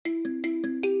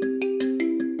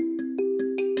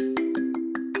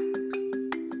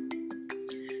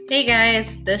Hey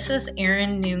guys, this is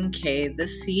Varyernuck, the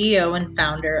CEO and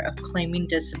founder of Claiming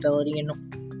Disability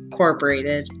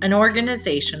Incorporated, an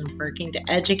organization working to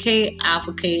educate,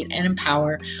 advocate, and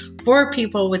empower for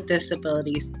people with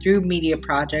disabilities through media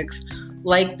projects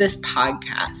like this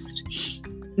podcast.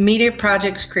 Media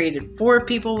projects created for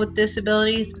people with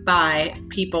disabilities by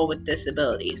people with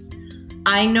disabilities.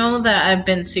 I know that I've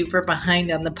been super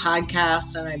behind on the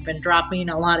podcast and I've been dropping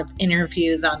a lot of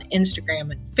interviews on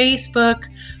Instagram and Facebook,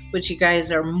 which you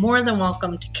guys are more than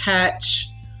welcome to catch.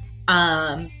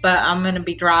 But I'm going to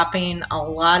be dropping a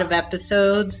lot of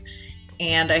episodes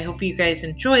and I hope you guys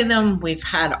enjoy them. We've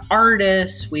had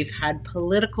artists, we've had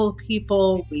political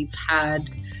people, we've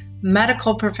had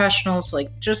medical professionals,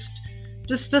 like just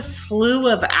a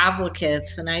slew of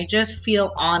advocates, and I just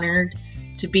feel honored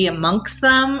to be amongst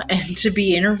them and to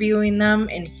be interviewing them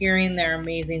and hearing their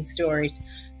amazing stories.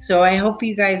 So I hope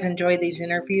you guys enjoy these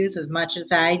interviews as much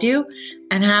as I do,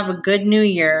 and have a good new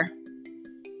year.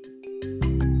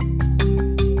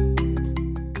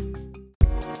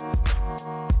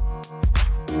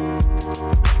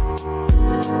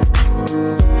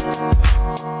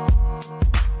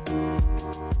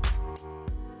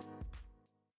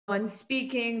 One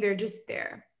speaking, they're just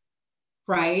there.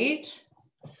 Right?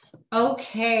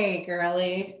 Okay,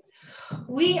 girly.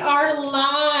 We are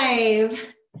live.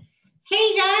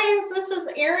 Hey guys, this is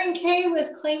Varyernuck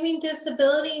with Claiming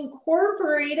Disability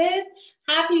Incorporated.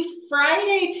 Happy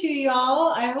Friday to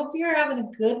y'all. I hope you're having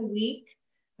a good week.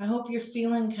 I hope you're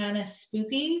feeling kind of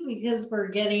spooky because we're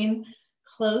getting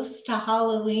close to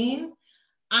Halloween.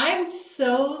 I'm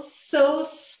so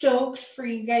stoked for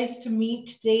you guys to meet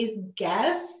today's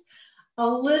guest.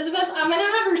 Elizabeth, I'm going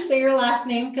to have her say her last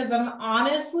name because I'm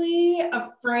honestly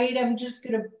afraid I'm just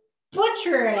going to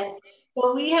butcher it.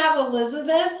 But we have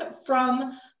Elizabeth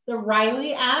from the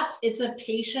Riley app. It's a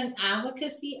patient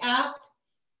advocacy app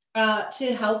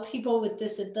to help people with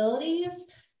disabilities.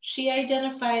 She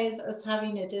identifies as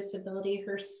having a disability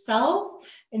herself,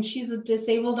 and she's a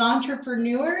disabled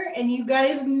entrepreneur. And you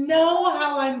guys know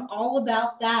how I'm all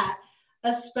about that,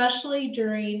 especially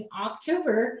during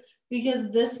October,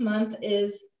 because this month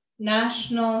is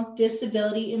National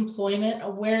Disability Employment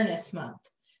Awareness Month.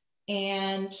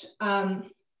 And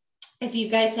if you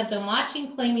guys have been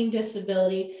watching Claiming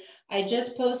Disability, I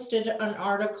just posted an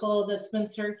article that's been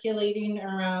circulating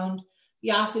around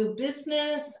Yahoo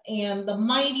Business and the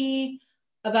Mighty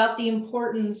about the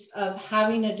importance of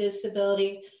having a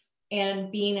disability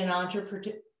and being an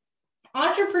entrepreneur.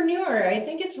 I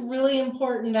think it's really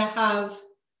important to have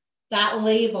that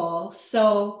label.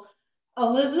 So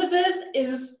Elizabeth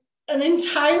is an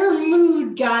entire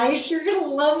mood, guys. You're going to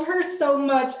love her so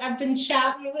much. I've been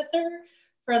chatting with her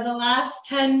for the last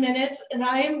 10 minutes, and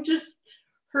I am just,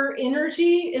 her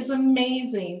energy is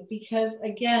amazing because,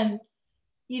 again,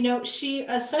 you know, she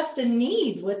assessed a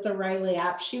need with the Riley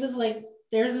app. She was like,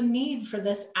 there's a need for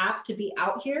this app to be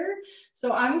out here.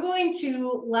 So I'm going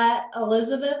to let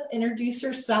Elizabeth introduce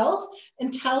herself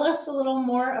and tell us a little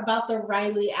more about the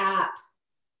Riley app.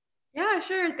 Yeah,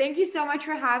 sure. Thank you so much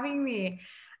for having me.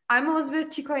 I'm Elizabeth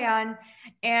Tikoyan,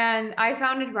 and I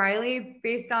founded Riley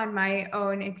based on my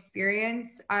own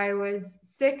experience. I was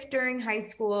sick during high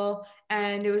school,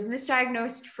 and it was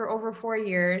misdiagnosed for over 4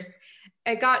 years.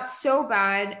 It got so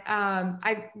bad,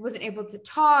 I wasn't able to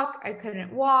talk, I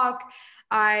couldn't walk.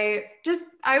 I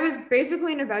was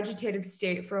basically in a vegetative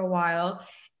state for a while,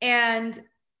 and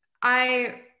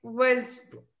I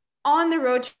was on the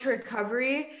road to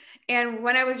recovery. And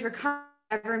when I was recovering,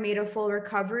 I never made a full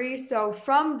recovery. So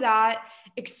from that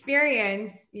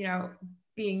experience, you know,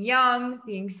 being young,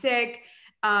 being sick,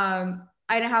 I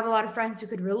didn't have a lot of friends who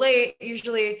could relate.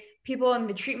 Usually people in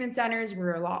the treatment centers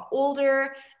were a lot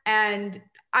older, and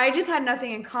I just had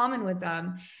nothing in common with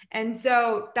them. And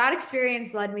so that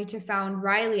experience led me to found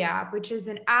Riley app, which is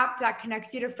an app that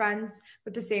connects you to friends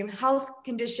with the same health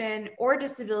condition or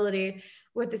disability,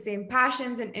 with the same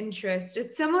passions and interests.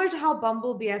 It's similar to how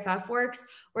Bumble BFF works,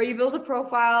 where you build a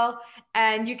profile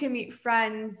and you can meet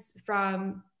friends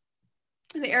from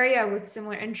the area with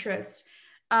similar interests.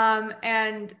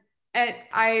 And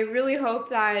I really hope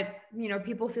that, you know,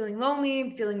 people feeling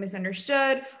lonely, feeling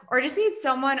misunderstood, or just need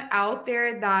someone out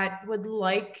there that would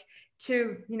like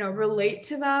to, you know, relate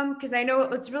to them. Because I know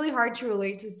it's really hard to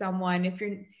relate to someone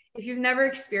if you've never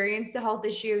experienced a health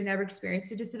issue, you've never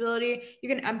experienced a disability. You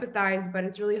can empathize, but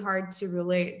it's really hard to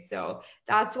relate. So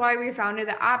that's why we founded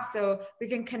the app, so we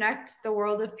can connect the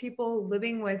world of people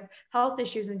living with health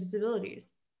issues and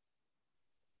disabilities.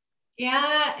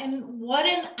 Yeah, and what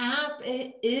an app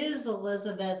it is,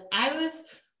 Elizabeth. I was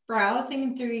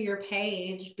browsing through your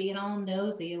page, being all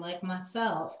nosy like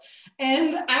myself.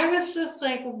 And I was just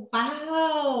like,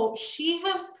 wow, she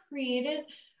has created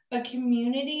a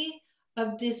community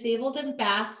of disabled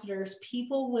ambassadors,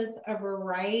 people with a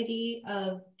variety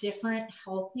of different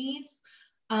health needs,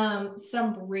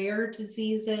 some rare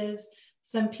diseases,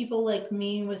 some people like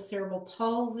me with cerebral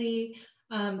palsy,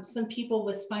 some people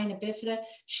with spina bifida.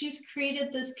 She's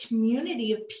created this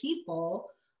community of people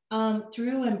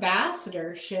through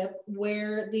ambassadorship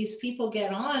where these people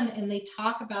get on and they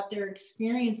talk about their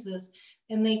experiences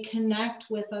and they connect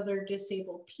with other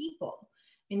disabled people.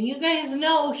 And you guys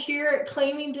know here at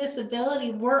Claiming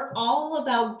Disability, we're all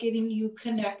about getting you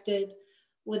connected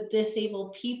with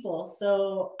disabled people.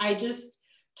 So I just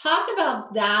talk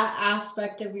about that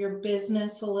aspect of your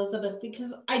business, Elizabeth,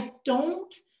 because I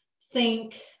don't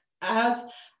think as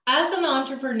an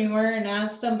entrepreneur and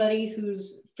as somebody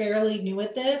who's fairly new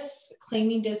at this,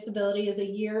 Claiming Disability is a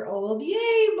year old,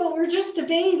 yay, but we're just a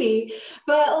baby.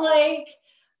 But like,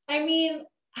 I mean,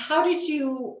 how did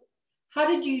you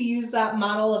use that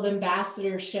model of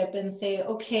ambassadorship and say,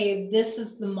 okay, this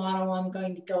is the model I'm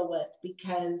going to go with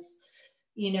because,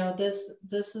 you know, this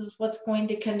is what's going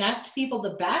to connect people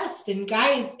the best. And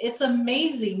guys, it's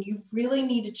amazing. You really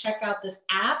need to check out this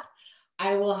app.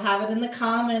 I will have it in the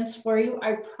comments for you,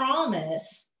 I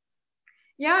promise.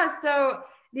 Yeah, so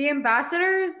the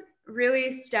ambassadors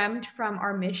really stemmed from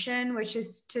our mission, which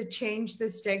is to change the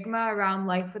stigma around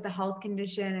life with a health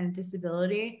condition and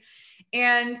disability.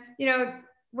 And, you know,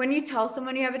 when you tell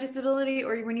someone you have a disability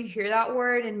or when you hear that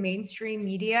word in mainstream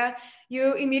media,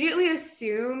 you immediately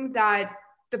assume that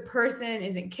the person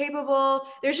isn't capable.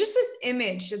 There's just this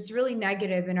image that's really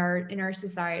negative in our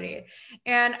society.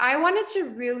 And I wanted to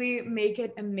really make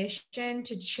it a mission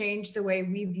to change the way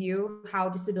we view how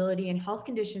disability and health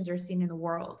conditions are seen in the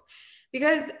world.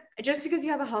 Because just because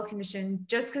you have a health condition,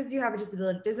 just because you have a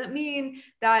disability, doesn't mean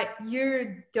that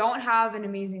you don't have an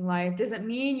amazing life, doesn't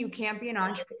mean you can't be an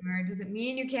entrepreneur, doesn't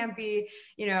mean you can't be,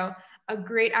 you know, a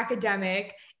great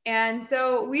academic. And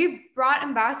so we brought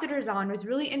ambassadors on with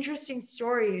really interesting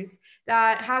stories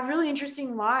that have really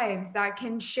interesting lives that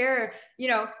can share, you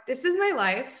know, this is my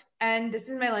life and this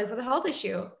is my life with a health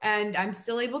issue and I'm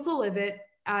still able to live it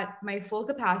at my full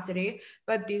capacity,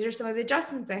 but these are some of the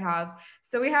adjustments I have.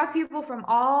 So we have people from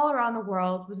all around the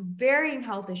world with varying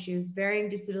health issues, varying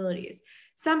disabilities.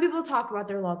 Some people talk about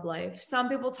their love life. Some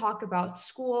people talk about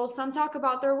school. Some talk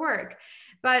about their work.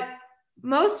 But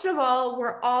most of all,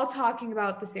 we're all talking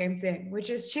about the same thing,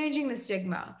 which is changing the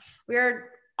stigma. We are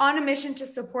on a mission to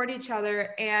support each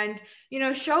other and, you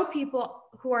know, show people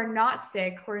who are not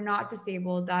sick, who are not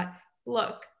disabled that,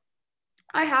 look,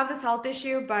 I have this health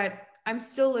issue, but I'm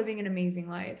still living an amazing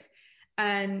life.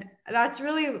 And that's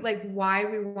really like why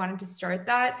we wanted to start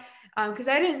that. Because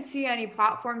I didn't see any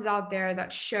platforms out there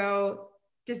that show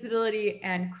disability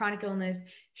and chronic illness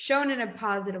shown in a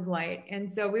positive light.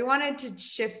 And so we wanted to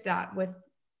shift that with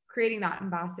creating that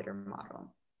ambassador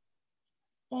model.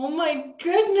 Oh my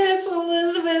goodness,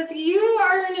 Elizabeth, you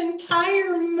are an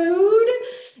entire mood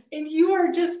and you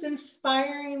are just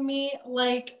inspiring me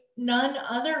like none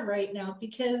other right now,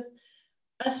 because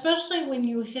especially when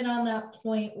you hit on that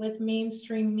point with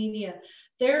mainstream media,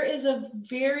 there is a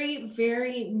very,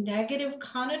 very negative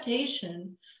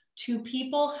connotation to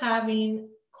people having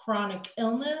chronic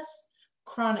illness,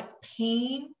 chronic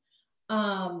pain,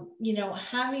 you know,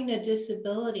 having a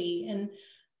disability. And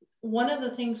one of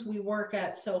the things we work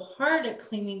at so hard at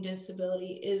Claiming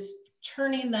Disability is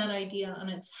turning that idea on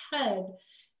its head.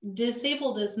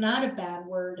 Disabled is not a bad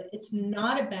word. It's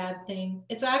not a bad thing.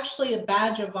 It's actually a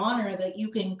badge of honor that you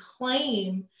can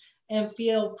claim and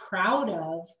feel proud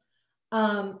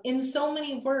of, in so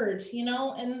many words, you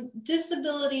know, and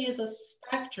disability is a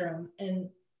spectrum. And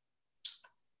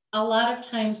a lot of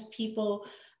times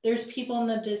there's people in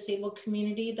the disabled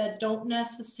community that don't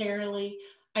necessarily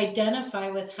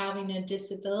identify with having a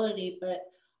disability, but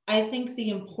I think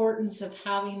the importance of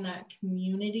having that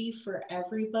community for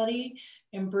everybody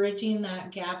and bridging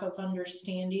that gap of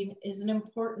understanding is an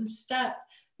important step.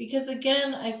 Because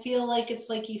again, I feel like it's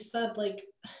like you said, like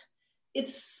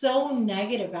it's so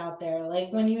negative out there.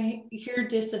 Like when you hear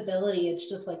disability, it's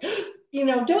just like, you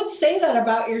know, don't say that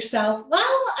about yourself.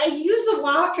 Well, I use a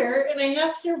walker and I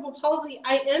have cerebral palsy.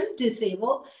 I am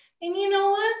disabled. And you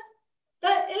know what?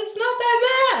 That it's not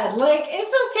that bad. Like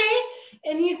it's okay.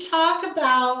 And you talk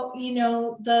about, you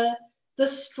know, the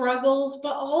struggles,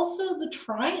 but also the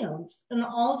triumphs, and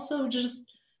also just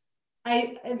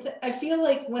I feel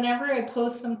like whenever I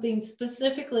post something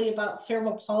specifically about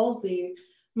cerebral palsy,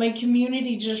 my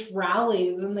community just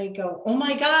rallies and they go, oh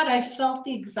my God, I felt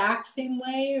the exact same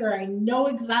way, or I know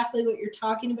exactly what you're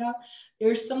talking about.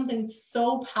 There's something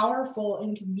so powerful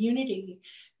in community.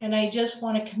 And I just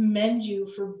want to commend you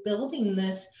for building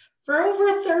this for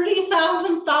over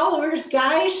 30,000 followers,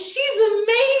 guys. She's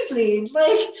amazing.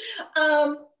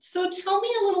 So tell me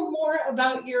a little more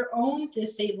about your own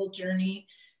disabled journey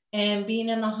and being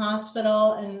in the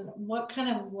hospital and what kind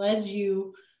of led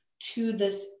you to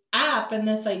this app and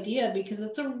this idea, because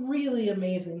it's a really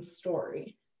amazing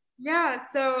story. Yeah.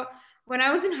 So when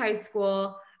I was in high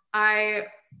school, um,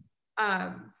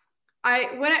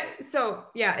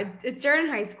 it started in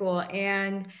high school,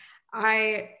 and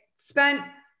I spent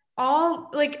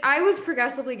I was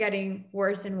progressively getting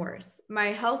worse and worse.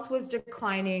 My health was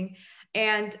declining,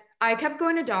 and I kept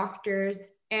going to doctors,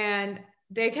 and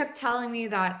they kept telling me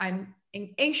that I'm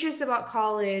anxious about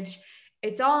college.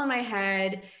 It's all in my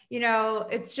head.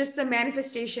 It's just a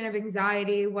manifestation of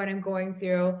anxiety, what I'm going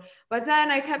through. But then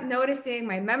I kept noticing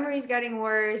my memory's getting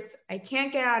worse. I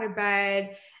can't get out of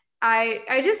bed. I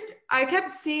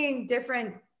kept seeing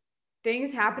different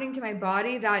things happening to my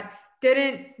body that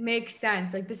didn't make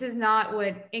sense. Like, this is not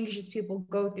what anxious people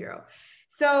go through.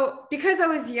 So because I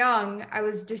was young, I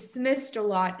was dismissed a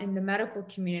lot in the medical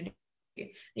community.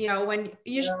 When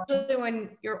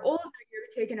you're older,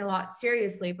 you're taken a lot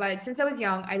seriously. But since I was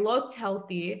young, I looked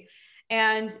healthy,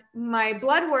 and my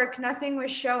blood work, nothing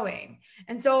was showing.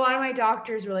 And so a lot of my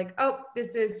doctors were like, oh,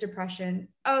 this is depression.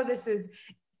 Oh, this is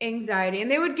anxiety.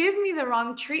 And they would give me the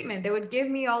wrong treatment. They would give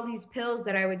me all these pills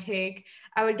that I would take.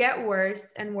 I would get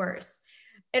worse and worse.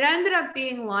 It ended up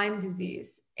being Lyme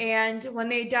disease. And when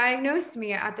they diagnosed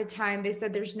me at the time, they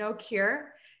said there's no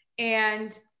cure.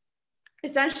 And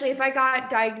essentially, if I got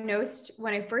diagnosed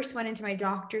when I first went into my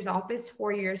doctor's office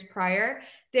 4 years prior,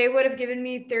 they would have given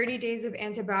me 30 days of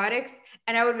antibiotics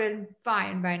and I would have been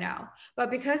fine by now. But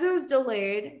because it was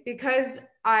delayed, because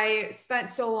I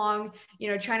spent so long,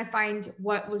 trying to find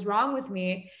what was wrong with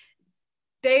me,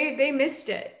 they missed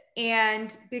it.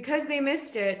 And because they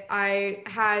missed it, I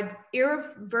had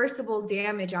irreversible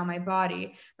damage on my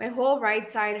body. My whole right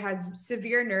side has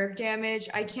severe nerve damage.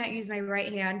 I can't use my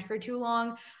right hand for too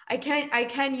long. I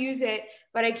can use it,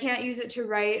 but I can't use it to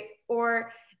write,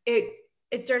 or it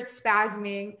starts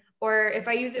spasming, or if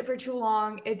I use it for too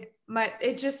long, it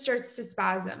just starts to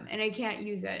spasm and I can't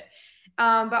use it.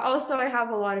 But also I have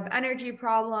a lot of energy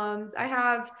problems. I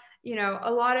have,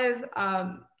 a lot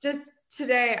of just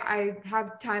today I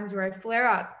have times where I flare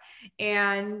up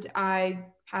and I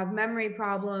have memory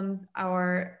problems,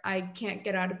 or I can't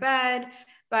get out of bed,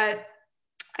 but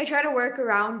I try to work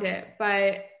around it.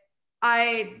 But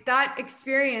that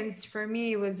experience for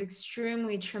me was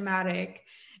extremely traumatic.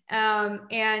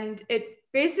 And it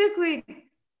basically,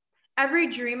 every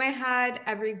dream I had,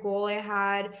 every goal I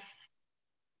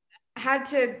had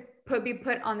to be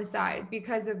put on the side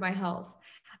because of my health.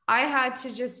 I had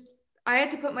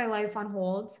to put my life on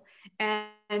hold.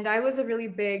 And I was a really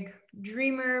big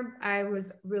dreamer. I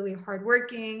was really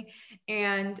hardworking.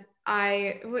 And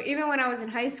even when I was in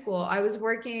high school, I was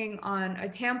working on a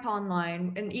tampon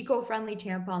line, an eco-friendly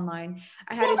tampon line.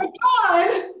 Oh my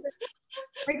God.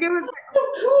 Like, it was so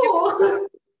cool.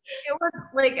 It was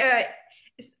like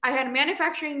I had a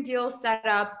manufacturing deal set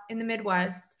up in the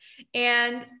Midwest,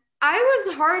 and I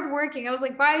was hardworking. I was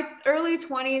like, by early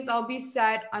 20s, I'll be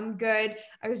set. I'm good.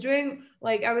 I was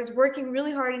working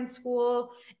really hard in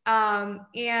school. And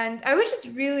I was just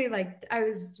really I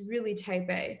was really type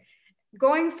A.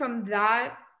 Going from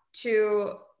that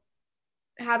to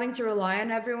having to rely on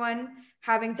everyone,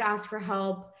 having to ask for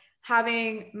help,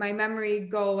 having my memory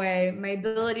go away, my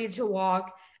ability to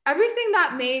walk, everything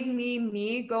that made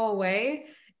me go away,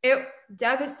 it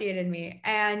devastated me.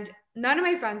 And none of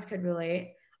my friends could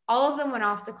relate. All of them went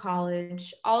off to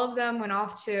college. All of them went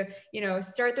off to,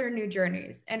 start their new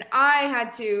journeys. And I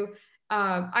had to,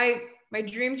 my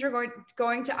dreams were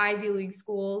going to Ivy League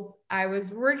schools. I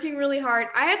was working really hard.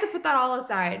 I had to put that all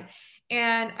aside.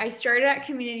 And I started at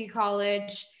community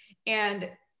college, and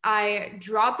I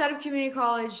dropped out of community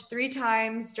college 3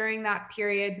 times during that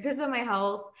period because of my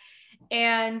health.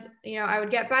 And, I would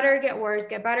get better, get worse,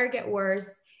 get better, get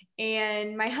worse.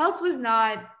 And my health was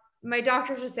not, my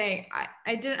doctors were saying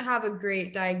I didn't have a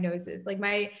great diagnosis. Like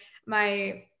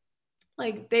they're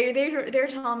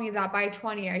telling me that by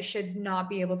 20, I should not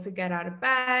be able to get out of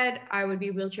bed. I would be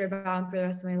wheelchair bound for the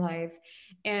rest of my life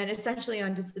and essentially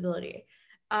on disability.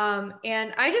 And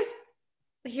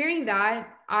hearing that,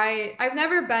 I've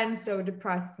never been so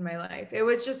depressed in my life. It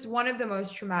was just one of the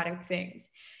most traumatic things.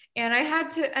 And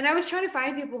I was trying to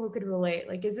find people who could relate.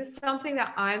 Like, is this something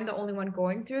that I'm the only one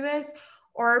going through this?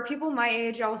 Or are people my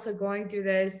age also going through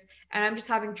this and I'm just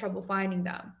having trouble finding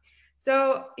them?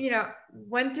 So,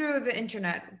 went through the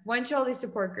internet, went to all these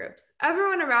support groups.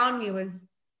 Everyone around me was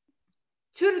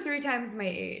 2 to 3 times my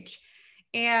age.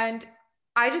 And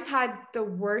I just had the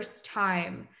worst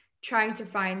time trying to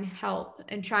find help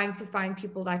and trying to find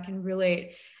people that can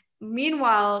relate.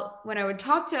 Meanwhile, when I would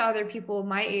talk to other people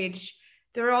my age,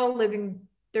 they're all living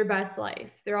their best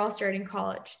life. They're all starting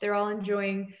college. They're all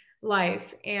enjoying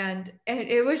life. And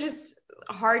it was just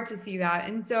hard to see that.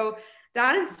 And so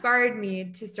that inspired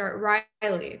me to start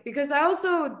Riley, because I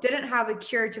also didn't have a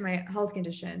cure to my health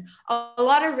condition. A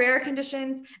lot of rare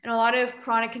conditions and a lot of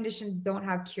chronic conditions don't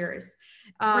have cures.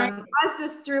 Right. That's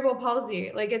just cerebral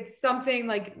palsy. Like, it's something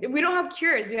like we don't have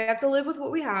cures. We have to live with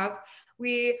what we have.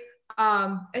 We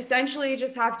essentially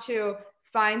just have to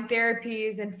find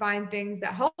therapies and find things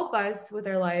that help us with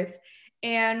our life,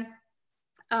 and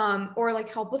or like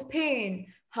help with pain,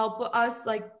 help us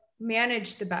like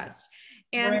manage the best.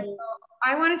 And Right. so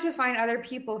I wanted to find other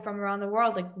people from around the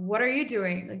world. Like, what are you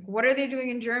doing? Like, what are they doing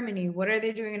in Germany? What are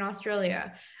they doing in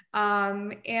Australia?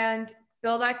 And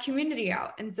build that community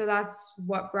out. And so that's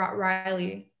what brought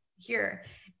Riley here.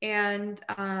 And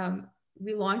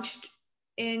we launched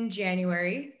in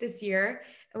January this year,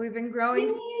 and we've been growing.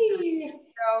 Yay.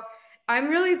 So I'm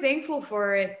really thankful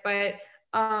for it. But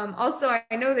also, I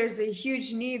know there's a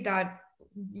huge need that,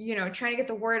 trying to get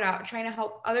the word out, trying to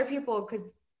help other people,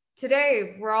 because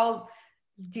today we're all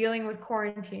dealing with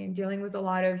quarantine, dealing with a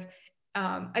lot of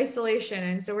isolation.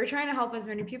 And so we're trying to help as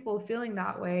many people feeling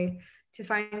that way to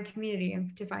find community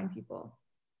and to find people.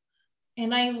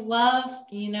 And I love,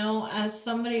 as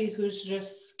somebody who's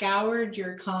just scoured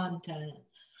your content,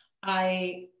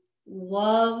 I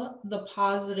love the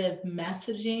positive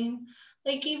messaging.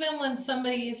 Like, even when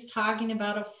somebody is talking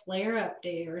about a flare-up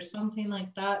day or something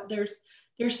like that, there's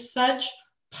such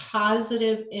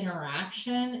positive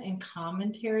interaction and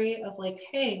commentary of like,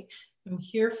 hey, I'm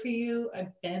here for you.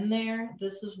 I've been there.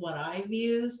 This is what I've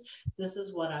used. This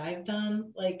is what I've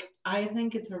done. Like, I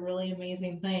think it's a really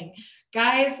amazing thing.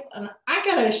 Guys, I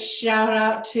got to shout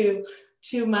out to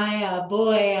my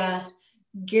boy,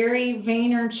 Gary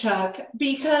Vaynerchuk,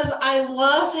 because I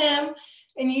love him.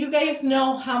 And you guys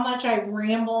know how much I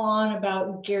ramble on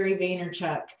about Gary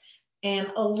Vaynerchuk.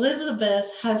 And Elizabeth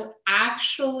has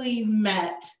actually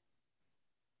met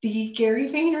the Gary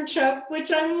Vaynerchuk,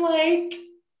 which I'm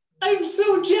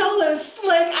so jealous.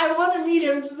 Like, I want to meet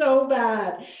him so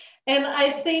bad. And I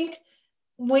think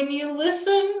when you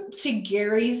listen to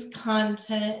Gary's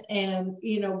content and,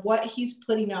 what he's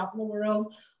putting out in the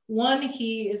world, one,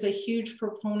 he is a huge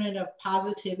proponent of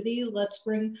positivity. Let's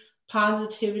bring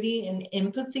positivity and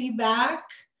empathy back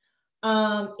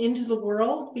into the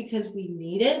world, because we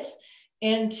need it.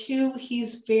 And two,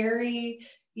 he's very,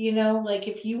 like,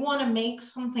 if you want to make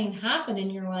something happen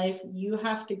in your life, you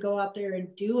have to go out there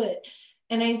and do it.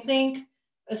 And I think,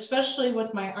 especially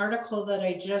with my article that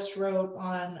I just wrote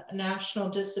on National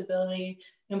Disability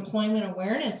Employment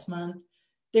Awareness Month,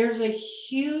 there's a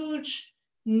huge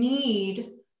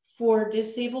need for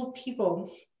disabled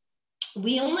people.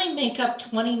 We only make up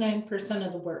 29%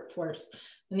 of the workforce,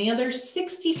 and the other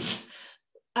 66%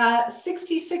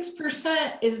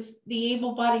 is the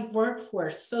able-bodied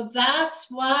workforce. So that's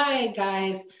why,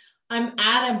 guys, I'm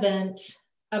adamant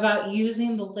about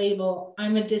using the label,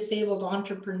 I'm a disabled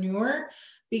entrepreneur,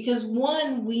 because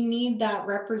one, we need that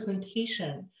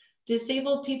representation.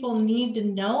 Disabled people need to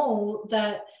know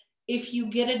that if you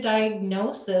get a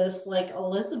diagnosis like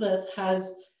Elizabeth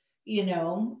has,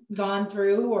 gone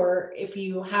through, or if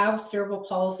you have cerebral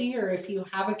palsy, or if you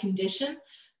have a condition,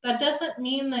 that doesn't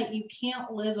mean that you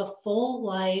can't live a full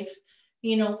life,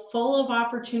 full of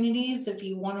opportunities. If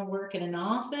you want to work in an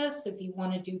office, if you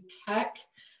want to do tech,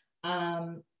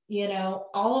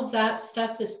 all of that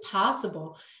stuff is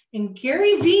possible. And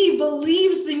Gary V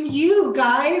believes in you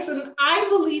guys, and I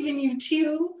believe in you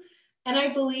too. And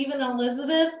I believe in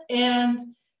Elizabeth and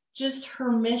just her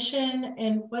mission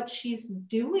and what she's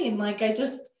doing. Like, I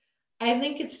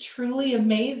think it's truly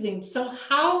amazing. So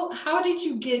how did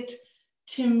you get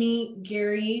to meet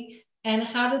Gary, and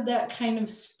how did that kind of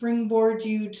springboard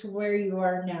you to where you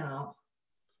are now?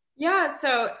 Yeah,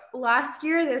 so last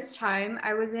year, this time,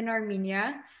 I was in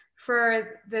Armenia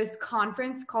for this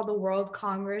conference called the World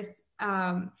Congress.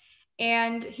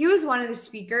 And he was one of the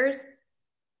speakers.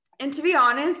 And to be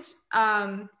honest,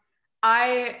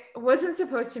 I wasn't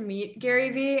supposed to meet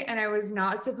Gary Vee, and I was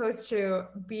not supposed to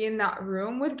be in that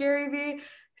room with Gary Vee.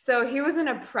 So he was in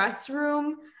a press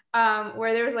room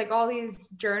where there was like all these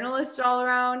journalists all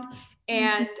around.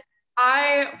 And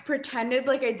I pretended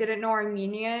like I didn't know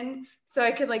Armenian, so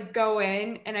I could like go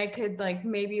in and I could like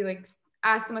maybe like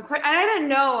ask him a question. And I didn't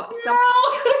know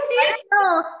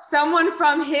someone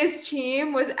from his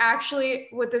team was actually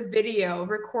with a video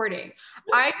recording.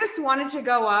 I just wanted to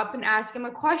go up and ask him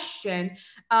a question.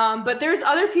 But there's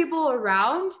other people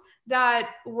around that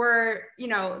were, you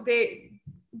know, they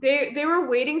were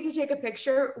waiting to take a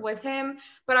picture with him,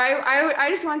 but I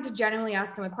just wanted to genuinely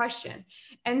ask him a question.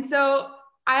 And so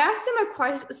I asked him a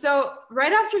question. So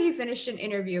right after he finished an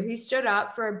interview, he stood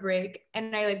up for a break,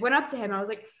 and I like went up to him. I was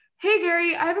like, "Hey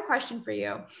Gary, I have a question for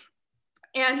you."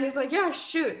 And he's like, "Yeah,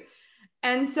 shoot."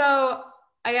 And so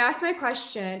I asked my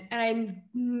question, and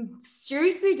I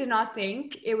seriously did not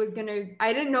think it was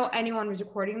I didn't know anyone was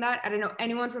recording that. I didn't know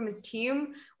anyone from his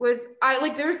team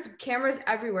there's cameras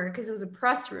everywhere because it was a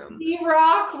press room.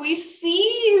 D-Rock, we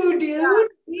see you, dude. Yeah.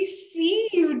 We see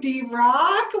you,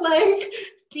 D-Rock. Like,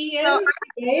 DM. So,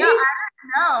 yeah, I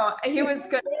don't know. He was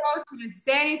good. He didn't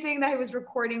say anything that he was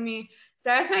recording me.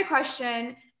 So I asked my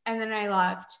question, and then I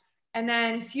left. And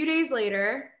then a few days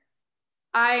later,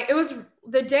 it was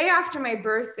the day after my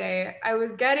birthday, I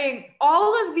was getting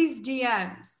all of these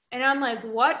DMs, and I'm like,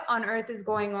 what on earth is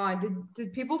going on?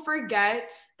 Did people forget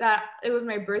that it was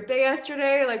my birthday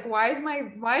yesterday? Like, why is my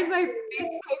Facebook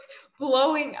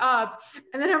blowing up?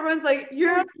 And then everyone's like,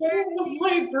 it was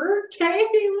my birthday.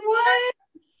 What?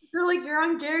 They're like, you're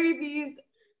on Gary V's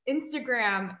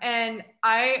Instagram. And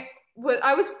I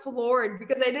was floored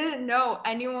because I didn't know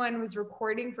anyone was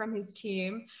recording from his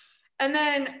team. And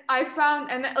then I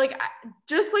found, and then, like,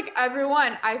 just like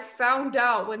everyone, I found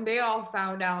out when they all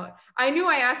found out. I knew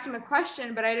I asked him a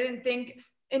question, but I didn't think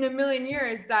in a million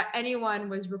years that anyone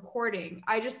was recording.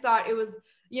 I just thought it was,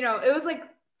 you know, it was like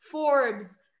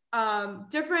Forbes,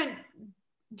 different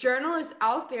journalists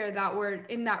out there that were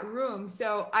in that room.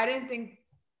 So I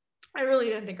really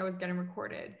didn't think I was getting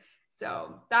recorded.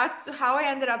 So that's how I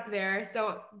ended up there.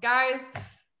 So guys,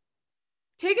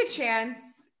 take a chance.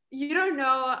 You don't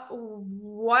know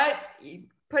what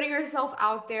putting yourself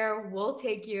out there will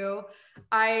take you.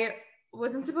 I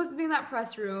wasn't supposed to be in that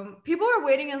press room. People were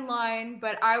waiting in line,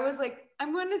 but I was like, I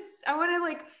want to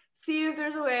like see if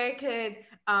there's a way I could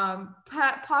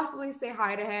possibly say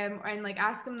hi to him and like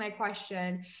ask him that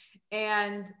question.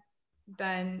 And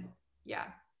then, yeah,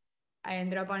 I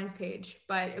ended up on his page,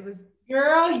 but it was.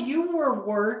 Girl, you were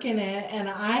working it, and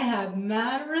I have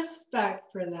mad respect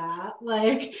for that.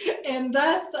 Like, and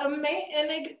that's amazing.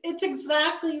 And it's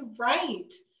exactly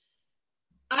right.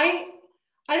 I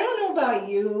don't know about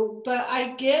you, but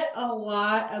I get a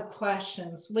lot of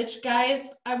questions, which,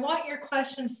 guys, I want your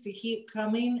questions to keep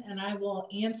coming, and I will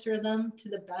answer them to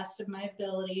the best of my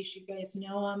abilities. You guys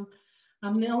know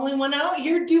I'm the only one out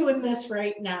here doing this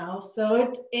right now,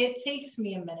 so it takes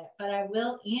me a minute, but I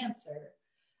will answer.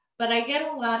 But I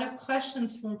get a lot of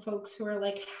questions from folks who are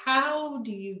like, how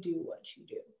do you do what you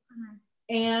do? Mm-hmm.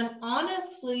 And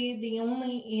honestly, the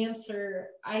only answer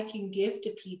I can give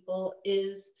to people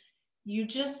is you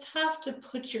just have to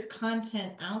put your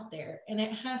content out there, and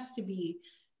it has to be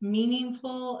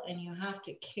meaningful, and you have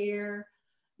to care.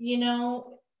 You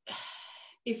know,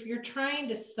 if you're trying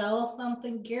to sell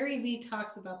something, Gary Vee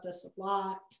talks about this a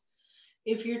lot.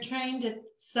 If you're trying to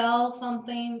sell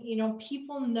something, you know,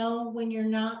 people know when you're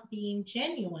not being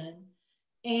genuine.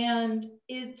 And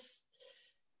it's,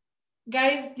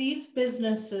 guys, these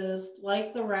businesses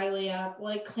like the Riley app,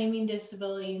 like Claiming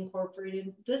Disability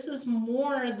Incorporated, this is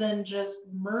more than just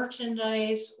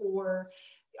merchandise or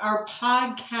our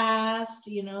podcast,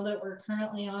 you know, that we're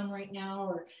currently on right now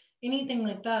or anything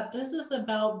like that. This is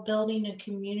about building a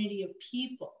community of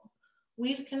people.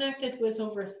 We've connected with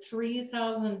over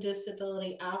 3,000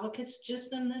 disability advocates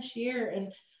just in this year,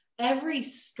 and every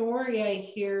story I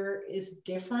hear is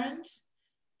different.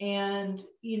 And,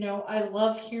 you know, I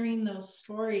love hearing those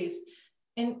stories.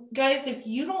 And guys, if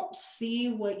you don't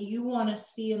see what you want to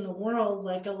see in the world,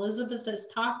 like Elizabeth is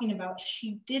talking about,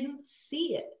 she didn't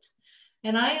see it.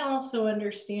 And I also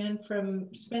understand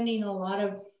from spending a lot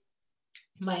of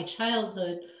my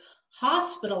childhood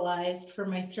hospitalized for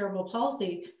my cerebral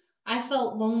palsy, I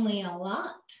felt lonely a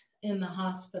lot in the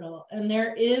hospital. And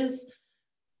there is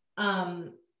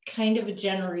kind of a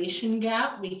generation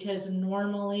gap because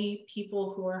normally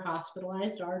people who are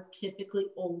hospitalized are typically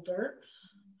older.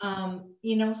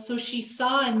 You know, so she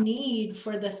saw a need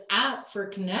for this app for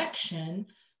connection,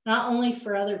 not only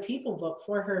for other people, but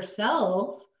for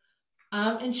herself.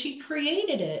 And she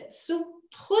created it. So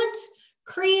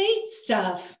create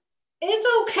stuff.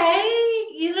 It's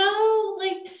okay, you know,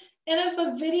 like, and if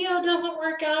a video doesn't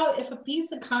work out, if a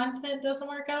piece of content doesn't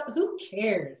work out, who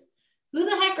cares? Who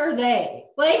the heck are they?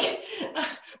 Like,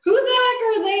 who the heck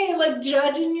are they, like,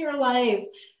 judging your life?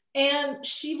 And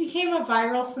she became a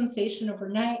viral sensation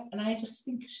overnight. And I just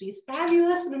think she's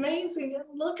fabulous and amazing.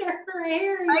 And look at her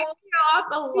hair, I y'all. off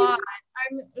a lot.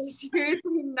 I'm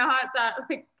seriously not that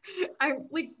like I'm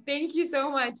like thank you so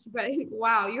much, but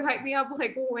wow, you hyped me up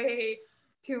like way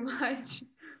too much.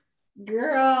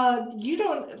 Girl, you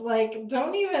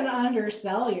don't even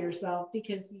undersell yourself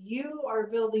because you are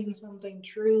building something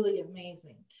truly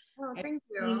amazing. Oh, I thank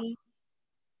you. really,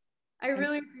 I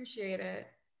really appreciate it.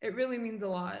 It really means a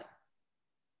lot.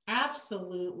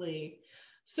 absolutely.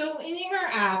 So in your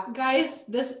app, guys,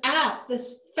 this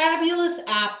fabulous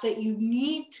app that you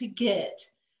need to get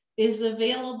is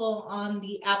available on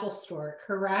the Apple Store,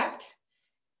 correct?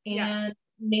 Yes. And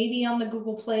maybe on the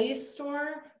Google Play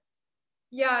Store.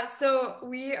 Yeah, so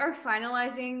we are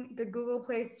finalizing the Google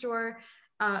Play Store,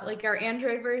 like our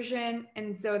Android version,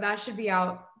 and so that should be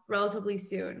out relatively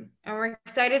soon. And we're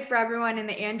excited for everyone in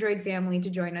the Android family to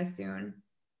join us soon.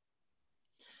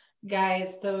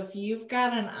 Guys, so if you've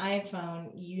got an iPhone,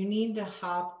 you need to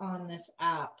hop on this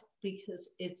app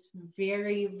because it's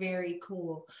very, very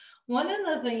cool. One of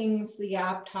the things the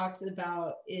app talks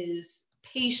about is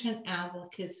patient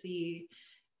advocacy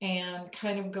and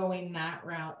kind of going that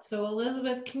route. So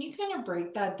Elizabeth, can you kind of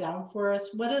break that down for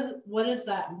us? What does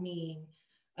that mean?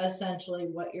 Essentially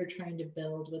what you're trying to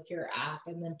build with your app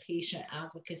and then patient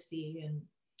advocacy and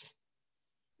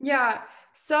Yeah,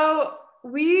 so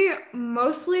we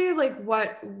mostly like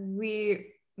what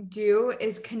we do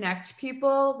is connect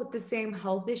people with the same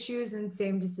health issues and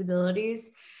same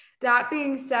disabilities. That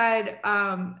being said,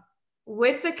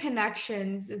 with the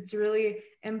connections, it's really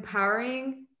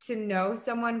empowering to know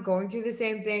someone going through the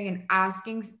same thing and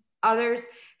asking others,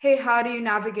 hey, how do you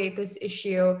navigate this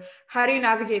issue? How do you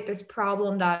navigate this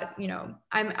problem that,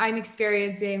 I'm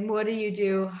experiencing? What do you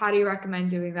do? How do you recommend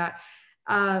doing that?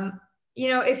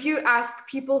 If you ask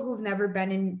people who've never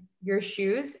been in your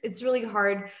shoes, it's really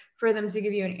hard for them to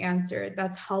give you an answer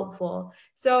that's helpful.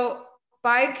 So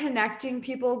by connecting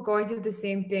people going through the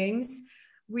same things,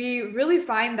 we really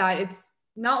find that it's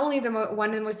not only one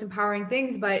of the most empowering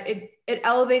things, but it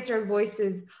elevates our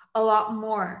voices a lot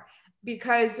more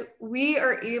because we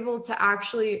are able to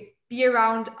actually be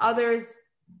around others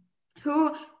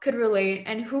who could relate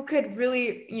and who could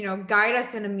really, guide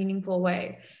us in a meaningful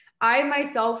way.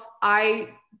 I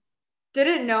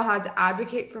didn't know how to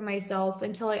advocate for myself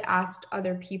until I asked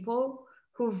other people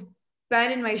who've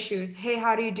been in my shoes, hey,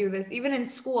 how do you do this? Even in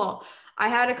school, I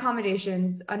had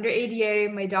accommodations under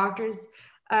ADA. My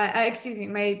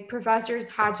professors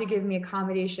had to give me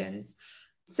accommodations.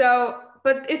 So,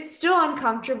 but it's still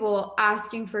uncomfortable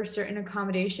asking for certain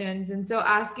accommodations. And so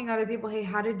asking other people, hey,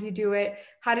 how did you do it?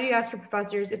 How did you ask your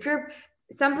professors?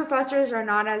 Some professors are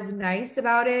not as nice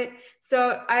about it.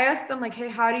 So I asked them like, hey,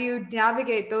 how do you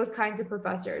navigate those kinds of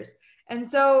professors? And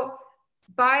so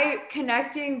by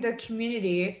connecting the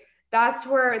community, that's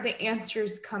where the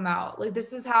answers come out. Like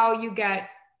this is how you get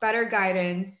better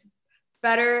guidance,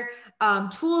 better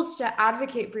tools to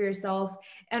advocate for yourself.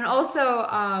 And also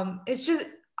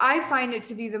I find it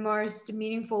to be the most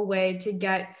meaningful way to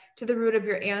get to the root of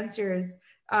your answers,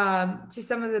 to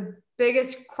some of the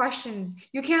biggest questions.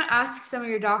 You can't ask some of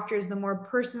your doctors the more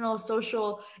personal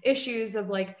social issues of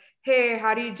like, hey,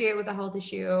 how do you deal with a health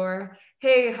issue? Or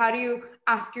hey, how do you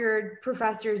ask your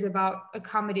professors about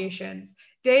accommodations?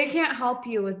 They can't help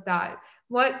you with that.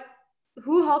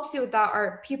 Who helps you with that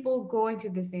are people going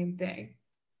through the same thing.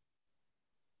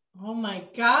 oh my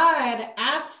God,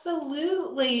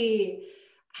 absolutely.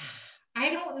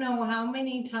 I don't know how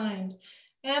many times.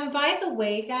 And by the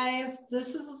way, guys,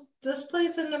 this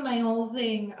plays into my whole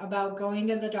thing about going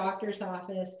to the doctor's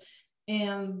office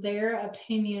and their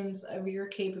opinions of your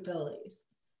capabilities.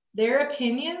 Their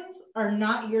opinions are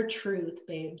not your truth,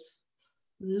 babes.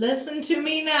 Listen to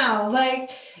me now.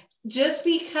 Like, just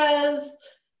because,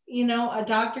 a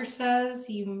doctor says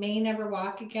you may never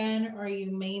walk again, or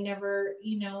you may never,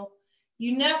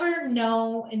 you never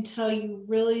know until you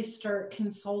really start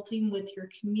consulting with your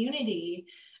community.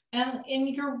 And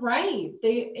you're right.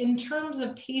 In terms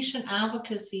of patient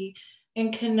advocacy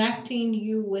and connecting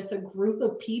you with a group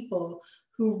of people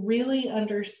who really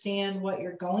understand what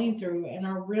you're going through and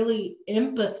are really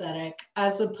empathetic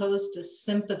as opposed to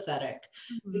sympathetic.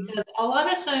 Mm-hmm. Because a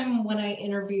lot of time when I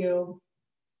interview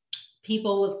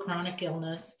people with chronic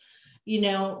illness,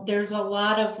 there's a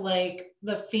lot of like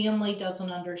the family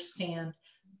doesn't understand,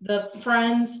 the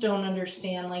friends don't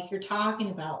understand, like you're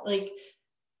talking about, like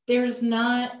there's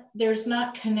not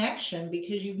connection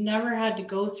because you've never had to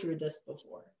go through this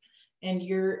before, and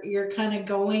you're kind of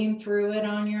going through it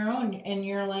on your own, and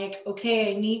you're like,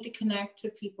 okay, I need to connect to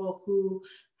people who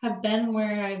have been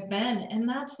where I've been, and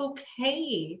that's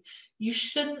okay. You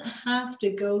shouldn't have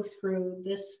to go through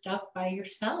this stuff by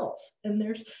yourself. And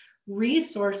there's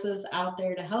resources out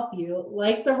there to help you,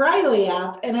 like the Riley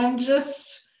app. And I'm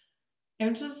just,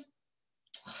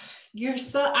 you're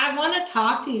so, I want to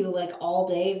talk to you like all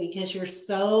day because you're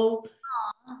so,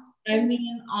 I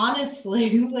mean,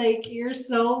 honestly, like you're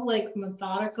so like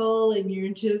methodical, and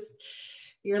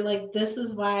you're like, this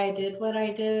is why I did what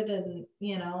I did. And,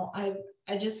 you know,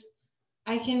 I just,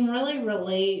 I can really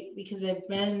relate because I've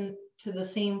been to the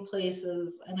same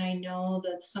places, and I know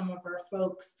that some of our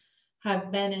folks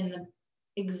have been in the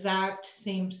exact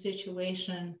same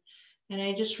situation. And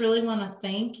I just really want to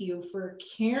thank you for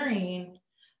caring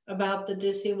about the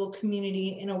disabled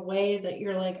community in a way that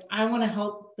you're like, I want to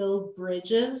help build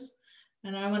bridges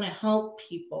and I want to help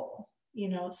people, you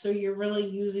know, so you're really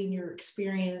using your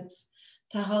experience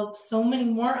to help so many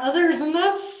more others. And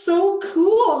that's so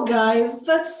cool, guys.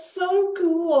 That's so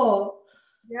cool.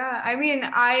 Yeah, I mean,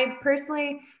 I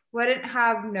personally wouldn't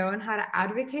have known how to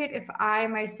advocate if I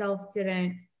myself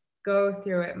didn't go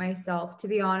through it myself, to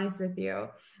be honest with you.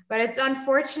 But it's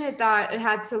unfortunate that it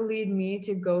had to lead me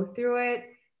to go through it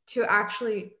to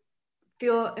actually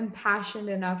feel impassioned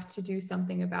enough to do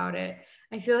something about it.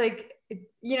 I feel like,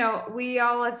 you know, we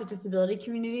all as a disability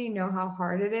community know how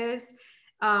hard it is.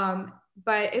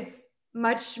 But it's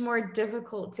much more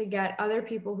difficult to get other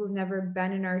people who've never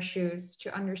been in our shoes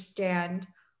to understand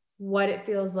what it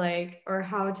feels like or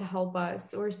how to help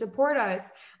us or support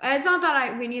us. And it's not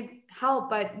that we need help,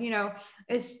 but you know,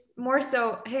 it's more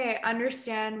so, hey,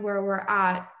 understand where we're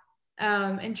at,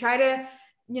 and try to,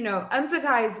 you know,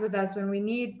 empathize with us when we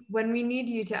need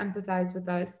you to empathize with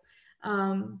us.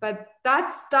 But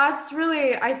that's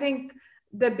really, I think,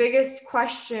 the biggest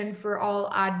question for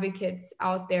all advocates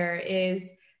out there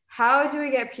is, how do we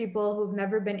get people who've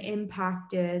never been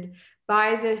impacted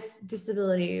by this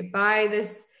disability, by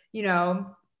this, you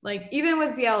know, like even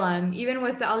with BLM, even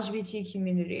with the LGBT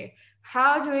community,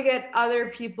 how do we get other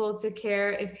people to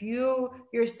care if you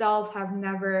yourself have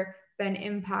never been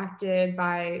impacted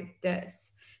by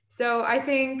this? So I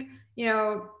think, you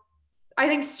know, I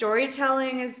think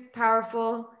storytelling is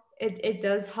powerful. It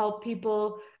does help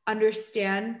people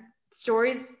understand.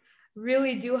 Stories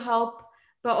really do help,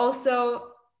 but also,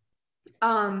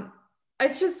 um,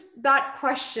 it's just that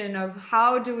question of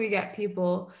how do we get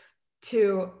people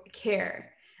to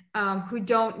care, who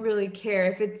don't really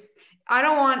care. If it's, I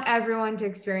don't want everyone to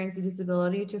experience a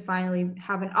disability to finally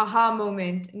have an aha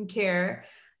moment and care,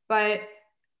 but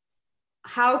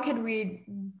how could we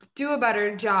do a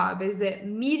better job? Is it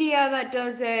media that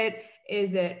does it?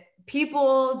 Is it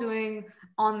people doing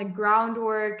on the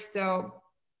groundwork? So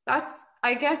that's,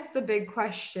 I guess, the big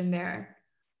question there.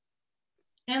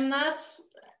 And that's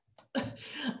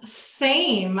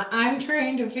same. I'm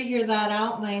trying to figure that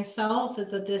out myself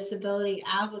as a disability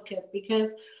advocate,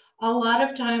 because a lot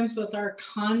of times with our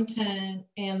content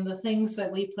and the things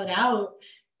that we put out,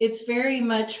 it's very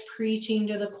much preaching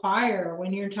to the choir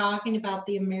when you're talking about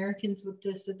the Americans with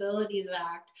Disabilities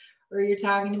Act, or you're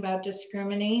talking about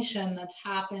discrimination that's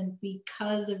happened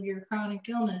because of your chronic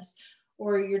illness,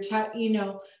 or you're you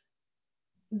know,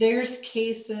 there's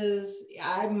cases,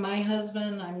 my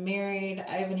husband, I'm married,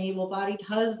 I have an able-bodied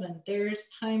husband. There's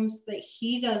times that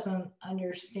he doesn't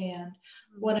understand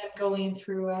what I'm going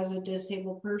through as a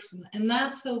disabled person, and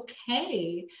that's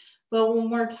okay. But when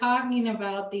we're talking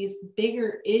about these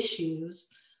bigger issues,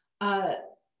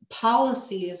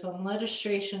 policies and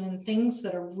legislation and things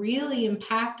that are really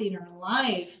impacting our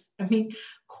life, I mean,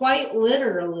 quite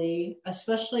literally,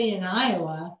 especially in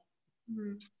Iowa,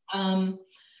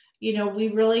 you know, we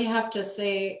really have to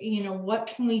say, you know, what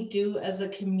can we do as a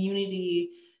community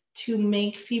to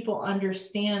make people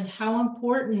understand how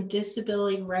important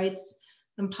disability rights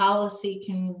and policy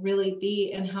can really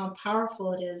be and how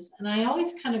powerful it is. And I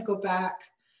always kind of go back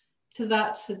to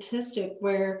that statistic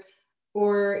where,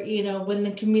 or, you know, when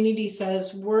the community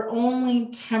says we're only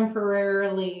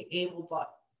temporarily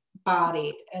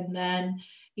able-bodied, and then,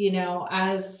 you know,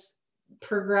 as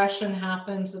progression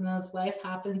happens and as life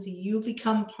happens, you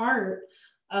become part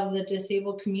of the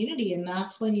disabled community. And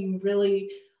that's when you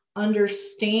really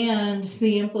understand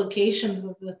the implications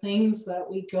of the things that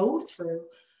we go through.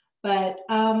 But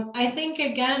I think,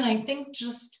 again, I think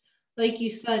just like you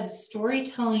said,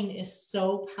 storytelling is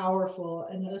so powerful,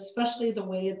 and especially the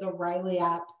way the Riley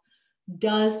app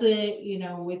does it, you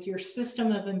know, with your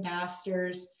system of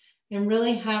ambassadors and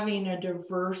really having a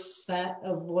diverse set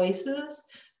of voices,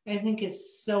 I think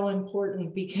is so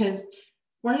important, because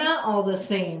we're not all the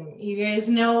same. You guys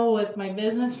know, with my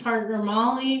business partner,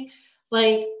 Molly,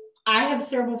 like, I have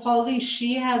cerebral palsy.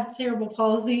 She had cerebral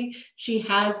palsy. She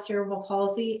has cerebral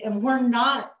palsy, and we're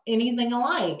not anything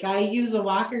alike. I use a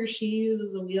walker. She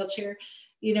uses a wheelchair.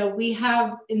 You know, we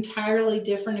have entirely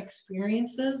different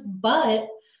experiences, but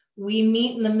we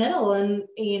meet in the middle, and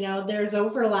you know, there's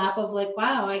overlap of like,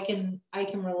 wow, I can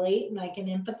relate and I can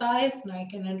empathize and I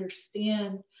can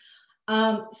understand.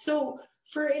 So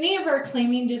for any of our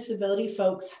claiming disability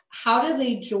folks, how do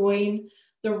they join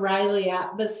the Riley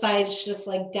app besides just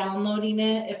like downloading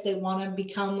it? If they want to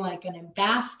become like an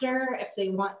ambassador, if they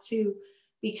want to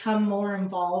become more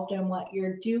involved in what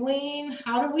you're doing,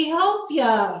 how do we help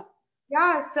you?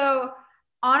 Yeah, so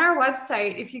on our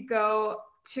website, if you go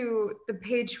to the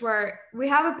page where we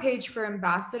have a page for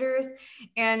ambassadors,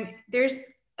 and there's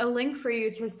a link for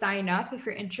you to sign up if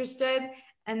you're interested.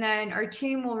 And then our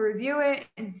team will review it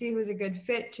and see who's a good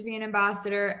fit to be an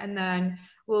ambassador. And then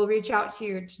we'll reach out to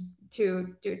you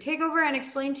to do a takeover and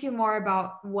explain to you more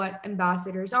about what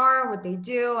ambassadors are, what they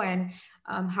do, and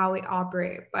how we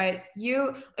operate. But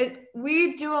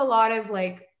we do a lot of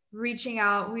like reaching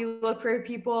out. We look for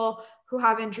people who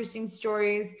have interesting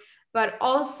stories, but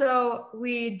also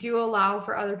we do allow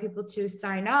for other people to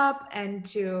sign up and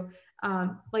to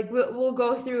we'll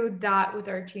go through that with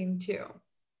our team too.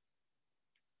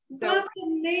 So that's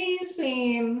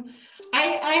amazing.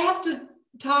 I have to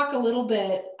talk a little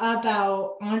bit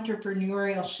about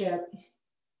entrepreneurship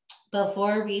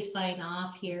before we sign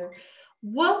off here.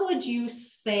 What would you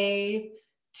say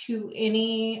to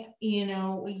any, you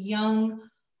know, young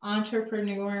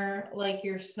entrepreneur like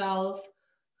yourself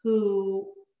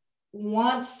who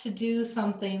wants to do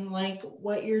something like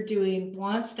what you're doing,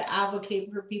 wants to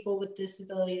advocate for people with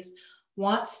disabilities,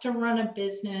 wants to run a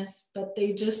business, but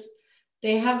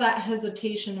they have that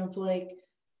hesitation of like,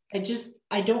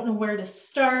 I don't know where to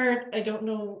start. I don't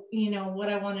know, you know, what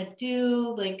I want to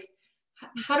do. Like,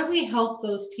 how do we help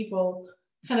those people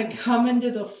kind of come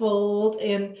into the fold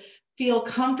and feel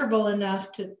comfortable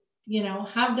enough to, you know,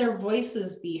 have their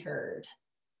voices be heard?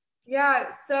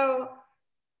 Yeah, so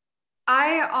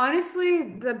I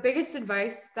honestly, the biggest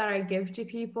advice that I give to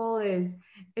people is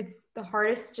it's the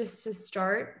hardest just to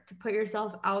start, to put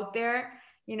yourself out there.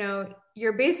 You know,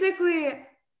 you're basically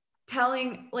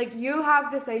telling, like, you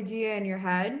have this idea in your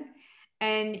head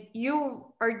and you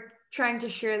are trying to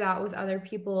share that with other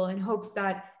people in hopes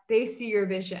that they see your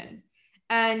vision.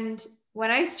 And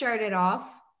when I started off,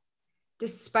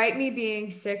 despite me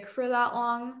being sick for that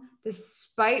long,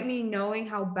 despite me knowing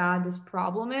how bad this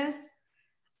problem is,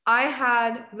 I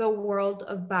had the world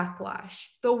of backlash.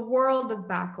 The world of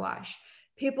backlash.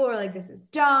 People were like, this is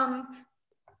dumb.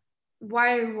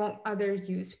 Why won't others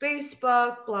use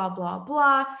Facebook? Blah, blah,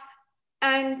 blah.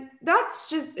 And that's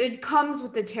just, it comes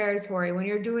with the territory. When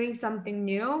you're doing something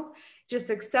new,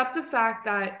 just accept the fact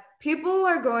that people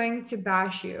are going to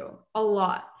bash you a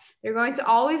lot. They're going to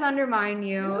always undermine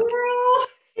you.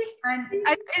 And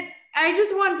I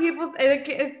just want people,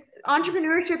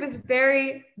 entrepreneurship is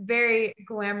very, very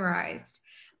glamorized.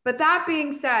 But that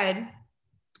being said,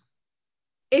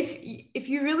 if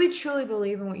you really truly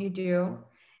believe in what you do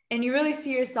and you really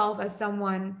see yourself as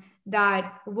someone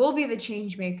that will be the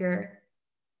change maker,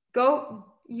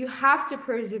 you have to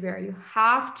persevere. You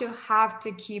have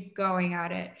to keep going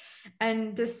at it.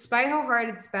 And despite how hard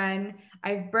it's been,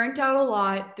 I've burnt out a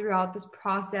lot throughout this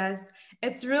process.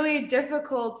 It's really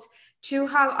difficult to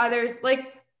have others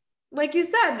like you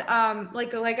said,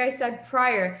 like I said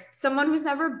prior, someone who's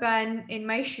never been in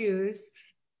my shoes,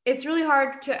 it's really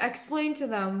hard to explain to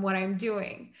them what I'm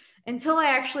doing. Until I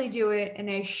actually do it and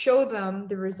I show them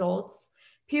the results,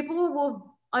 people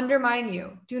will undermine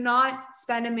you. Do not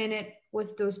spend a minute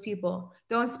with those people.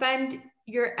 Don't spend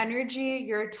your energy,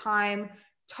 your time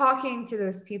talking to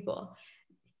those people.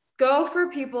 Go for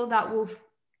people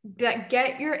that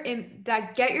get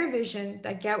your vision,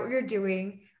 that get what you're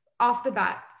doing off the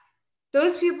bat.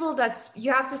 Those people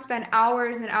you have to spend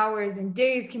hours and hours and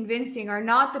days convincing are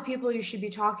not the people you should be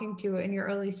talking to in your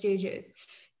early stages.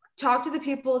 Talk to the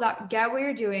people that get what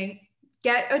you're doing,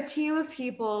 get a team of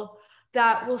people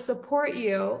that will support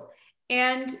you,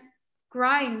 and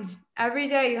grind every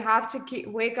day. You have to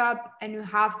wake up and you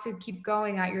have to keep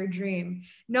going at your dream.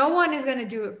 No one is going to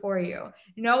do it for you.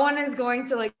 No one is going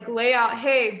to like lay out,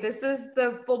 hey, this is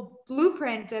the full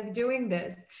blueprint of doing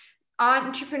this.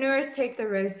 Entrepreneurs take the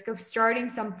risk of starting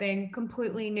something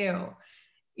completely new.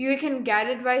 You can get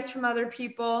advice from other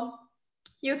people.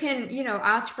 You can,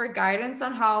 ask for guidance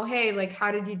on how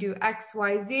did you do X,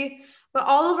 Y, Z? But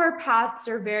all of our paths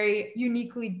are very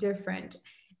uniquely different.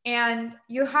 And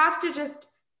you have to just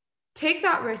take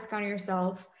that risk on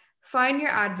yourself, find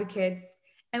your advocates.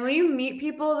 And when you meet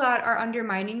people that are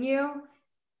undermining you,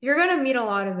 you're going to meet a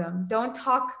lot of them. Don't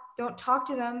talk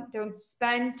to them. Don't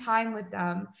spend time with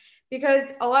them,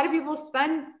 because a lot of people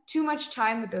spend too much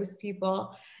time with those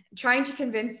people trying to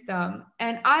convince them.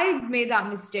 And I made that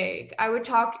mistake. I would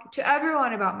talk to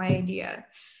everyone about my idea.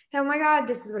 Oh my God,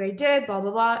 this is what I did, blah,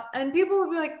 blah, blah. And people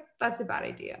would be like, that's a bad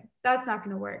idea. That's not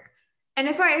going to work. And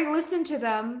if I listened to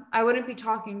them, I wouldn't be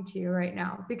talking to you right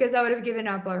now, because I would have given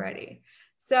up already.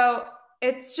 So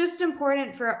it's just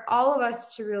important for all of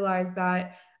us to realize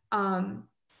that,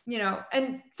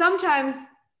 and sometimes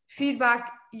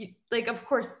feedback, like, of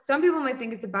course, some people might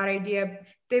think it's a bad idea.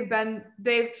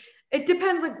 It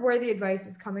depends like where the advice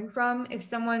is coming from. If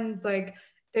someone's like,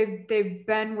 they've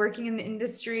been working in the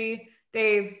industry,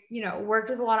 they've, worked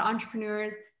with a lot of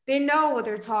entrepreneurs, they know what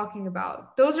they're talking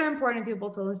about. Those are important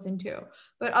people to listen to.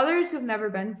 But others who've never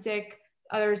been sick,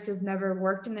 others who've never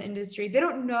worked in the industry, they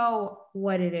don't know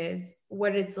what it is,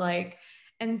 what it's like.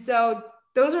 And so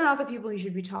those are not the people you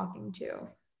should be talking to.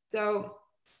 So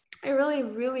I really,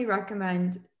 really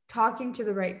recommend talking to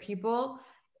the right people,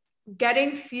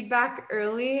 getting feedback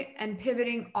early and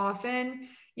pivoting often.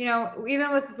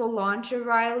 Even with the launch of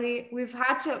Riley, we've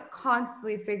had to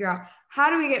constantly figure out, how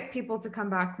do we get people to come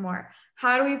back more?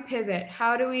 How do we pivot?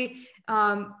 How do we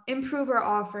improve our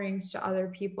offerings to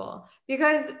other people?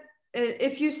 Because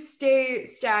if you stay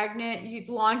stagnant, you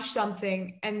launch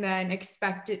something and then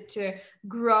expect it to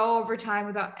grow over time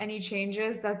without any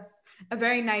changes. That's a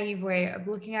very naive way of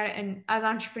looking at it. And as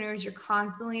entrepreneurs, you're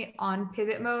constantly on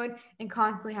pivot mode and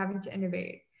constantly having to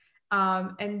innovate.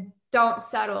 And don't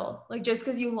settle. Like, just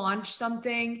because you launch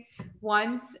something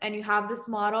once and you have this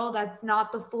model, that's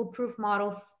not the foolproof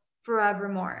model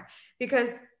forevermore,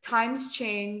 because times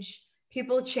change,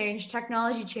 people change,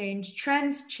 technology change,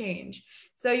 trends change.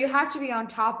 So you have to be on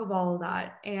top of all of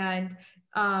that. And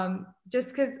just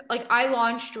because, like, I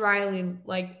launched Riley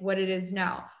like what it is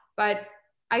now, but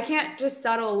I can't just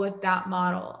settle with that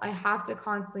model. I have to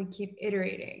constantly keep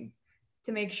iterating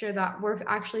to make sure that we're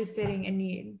actually fitting a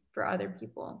need for other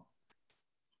people.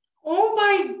 Oh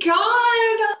my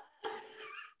God.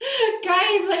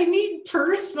 Guys, I need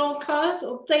personal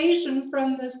consultation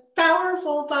from this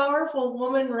powerful, powerful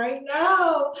woman right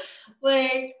now.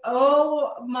 Like,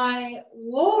 oh my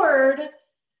Lord.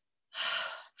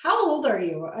 How old are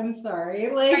you? I'm sorry.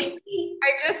 Like,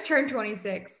 I just turned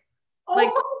 26. Oh my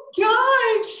God.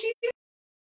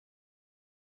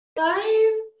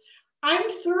 Guys, I'm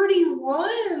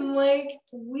 31. Like,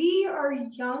 we are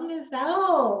young as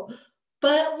hell.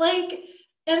 But like,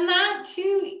 and that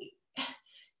too,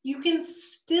 you can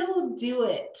still do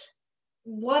it.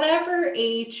 Whatever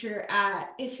age you're at,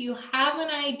 if you have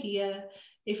an idea,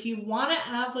 if you want to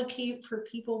advocate for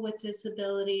people with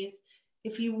disabilities,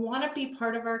 if you want to be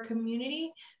part of our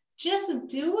community, just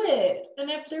do it. And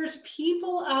if there's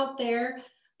people out there,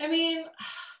 I mean,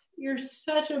 you're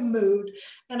such a mood.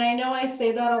 And I know I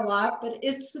say that a lot, but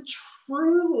it's the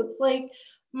truth. Like,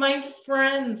 my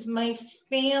friends, my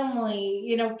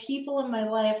family, people in my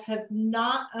life have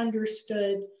not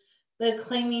understood the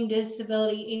Claiming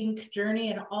Disability Inc.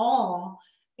 journey at all.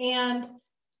 And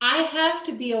I have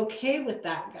to be okay with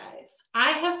that, guys.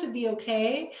 I have to be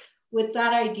okay with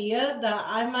that idea that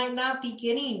I might not be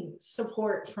getting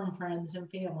support from friends and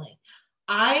family.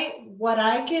 What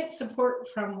I get support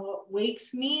from, what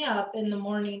wakes me up in the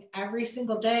morning every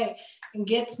single day and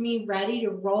gets me ready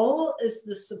to roll, is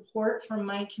the support from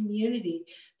my community.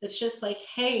 That's just like,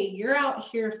 hey, you're out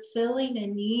here filling a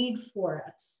need for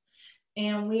us,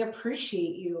 and we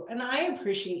appreciate you, and I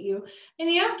appreciate you. And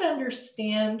you have to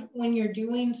understand, when you're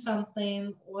doing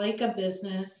something like a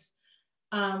business,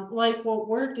 like what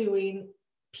we're doing,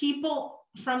 people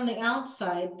from the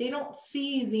outside, they don't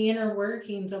see the inner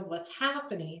workings of what's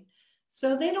happening.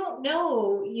 So they don't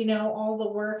know, all the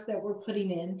work that we're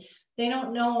putting in. They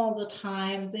don't know all the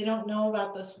time. They don't know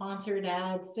about the sponsored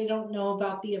ads. They don't know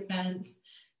about the events.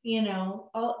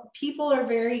 People are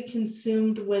very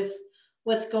consumed with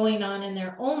what's going on in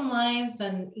their own lives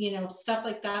and, stuff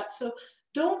like that. So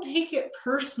don't take it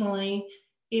personally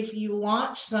if you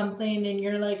launch something and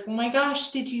you're like, oh my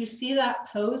gosh, did you see that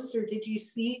post, or did you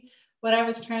see what I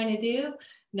was trying to do?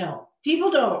 No,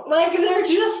 people don't. Like, they're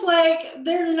just like,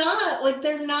 they're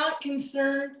not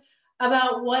concerned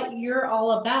about what you're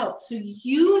all about. So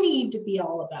you need to be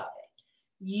all about it.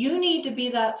 You need to be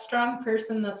that strong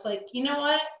person that's like, you know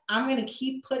what? I'm going to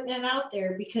keep putting it out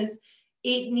there because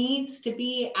it needs to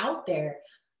be out there.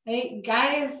 Right?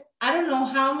 Guys, I don't know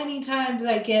how many times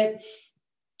I get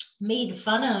made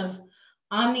fun of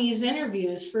on these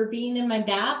interviews for being in my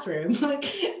bathroom. Like,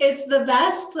 it's the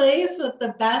best place with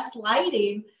the best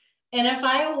lighting, And if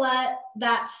I let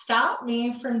that stop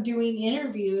me from doing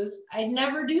interviews, I'd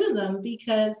never do them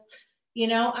because, you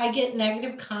know, I get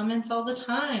negative comments all the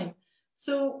time.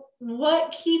 So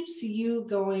what keeps you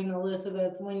going,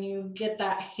 Elizabeth, when you get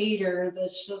that hater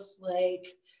that's just like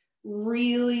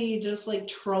really just like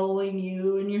trolling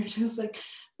you and you're just like,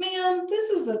 man, this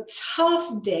is a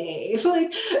tough day.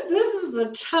 Like, this is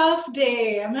a tough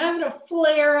day. I'm having a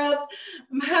flare up.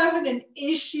 I'm having an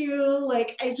issue.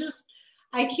 Like,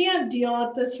 I can't deal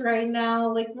with this right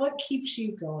now. Like, what keeps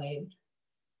you going?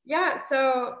 Yeah,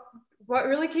 so what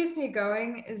really keeps me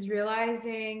going is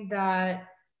realizing that,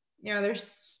 there's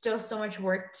still so much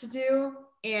work to do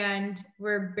and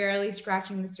we're barely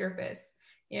scratching the surface.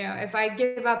 If I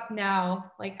give up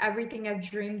now, like everything I've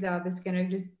dreamed of is going to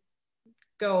just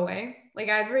go away. Like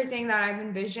everything that I've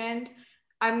envisioned,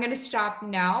 I'm going to stop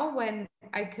now when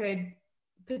I could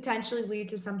potentially lead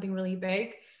to something really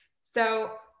big.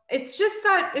 So it's just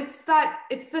it's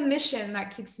the mission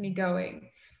that keeps me going.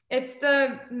 It's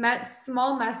the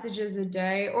small messages a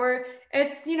day, or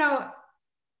it's,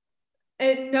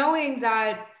 knowing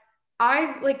that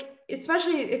I like,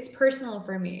 especially it's personal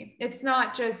for me. It's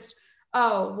not just,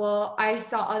 oh, well, I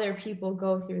saw other people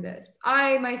go through this.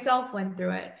 I myself went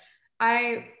through it.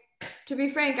 I, to be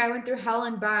frank, I went through hell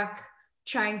and back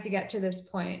trying to get to this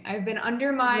point. I've been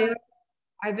undermined.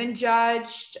 I've been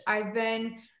judged. I've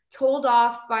been told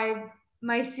off by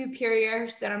my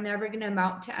superiors that I'm never going to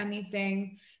amount to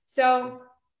anything. So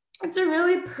it's a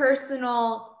really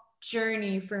personal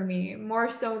journey for me,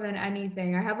 more so than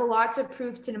anything. I have a lot to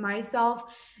prove to myself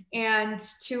and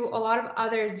to a lot of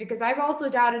others because I've also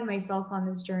doubted myself on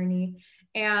this journey.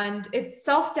 And it's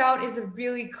self-doubt is a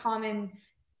really common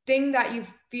thing that you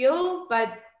feel,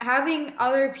 but having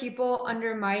other people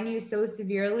undermine you so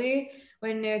severely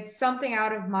when it's something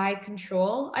out of my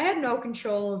control. I had no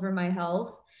control over my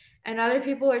health, and other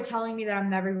people are telling me that I'm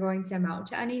never going to amount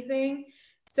to anything.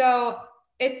 So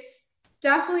it's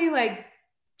definitely like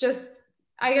just,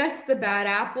 I guess, the bad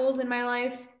apples in my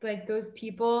life, like those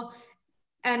people,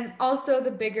 and also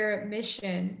the bigger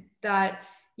mission that,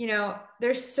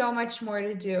 there's so much more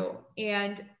to do.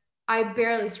 And I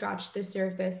barely scratched the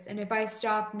surface. And if I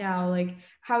stop now, like,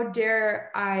 how dare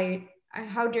I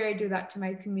do that to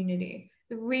my community?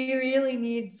 We really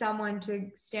need someone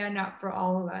to stand up for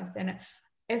all of us. And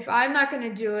if I'm not going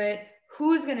to do it,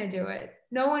 who's going to do it?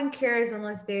 No one cares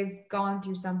unless they've gone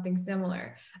through something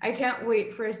similar. I can't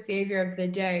wait for a savior of the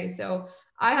day. So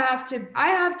I have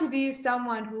to be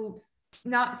someone who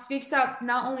not speaks up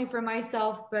not only for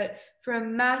myself but for a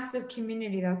massive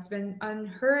community that's been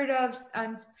unheard of.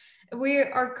 We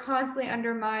are constantly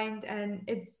undermined, and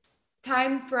it's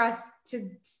time for us to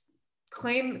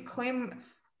claim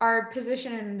our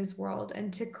position in this world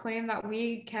and to claim that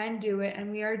we can do it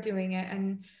and we are doing it.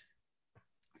 And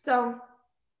so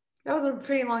that was a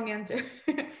pretty long answer.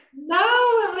 No,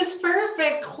 it was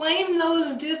perfect. Claim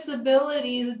those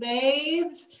disabilities,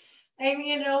 babes. And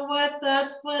you know what?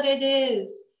 That's what it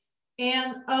is.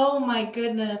 And oh my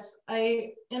goodness,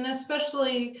 and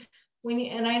especially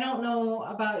and I don't know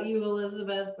about you,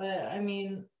 Elizabeth, but I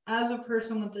mean, as a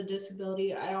person with a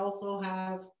disability, I also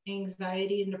have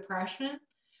anxiety and depression.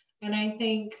 And I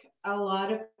think a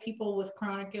lot of people with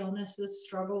chronic illnesses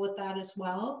struggle with that as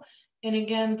well. And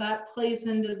again, that plays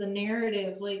into the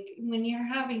narrative. Like when you're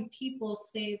having people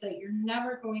say that you're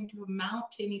never going to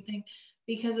amount to anything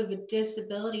because of a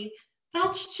disability,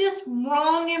 that's just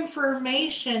wrong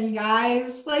information,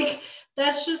 guys. Like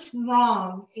that's just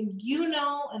wrong. And you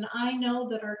know, and I know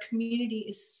that our community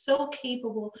is so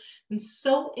capable and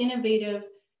so innovative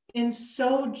and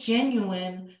so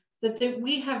genuine that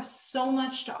we have so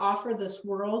much to offer this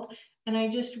world. And I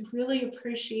just really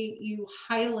appreciate you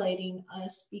highlighting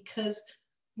us because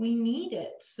we need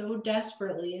it so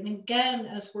desperately. And again,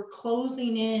 as we're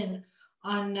closing in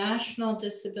on National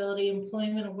Disability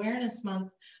Employment Awareness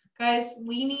Month, guys,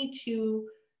 we need to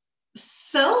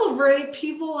celebrate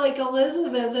people like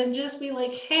Elizabeth and just be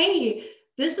like, hey,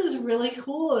 this is really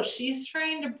cool. She's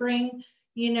trying to bring,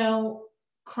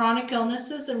 chronic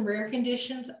illnesses and rare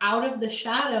conditions out of the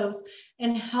shadows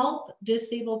and help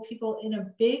disabled people in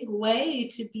a big way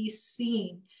to be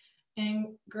seen. And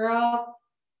girl,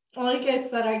 like I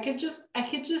said, I could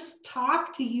just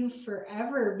talk to you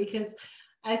forever because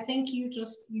I think you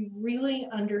really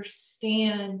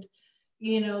understand,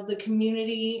 the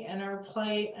community and our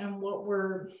plight and what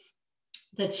we're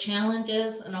the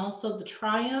challenges and also the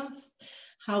triumphs,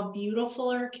 how beautiful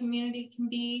our community can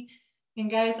be. And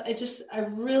guys, I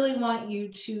really want you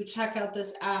to check out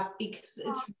this app because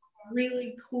it's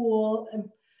really cool. And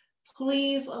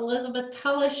please, Elizabeth,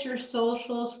 tell us your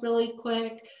socials really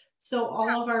quick so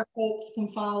all of our folks can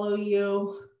follow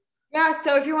you? Yeah,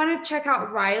 so if you want to check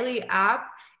out Riley app,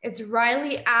 it's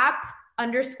Riley app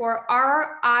underscore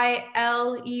RILEYAPP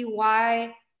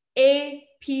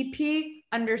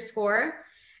underscore.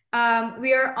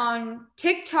 We are on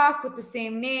TikTok with the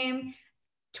same name,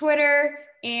 Twitter,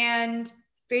 and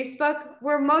Facebook.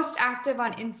 We're most active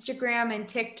on Instagram and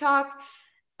TikTok.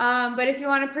 But if you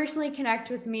want to personally connect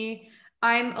with me,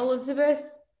 I'm Elizabeth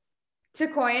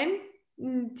Tikoyan,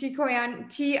 Tikoyan,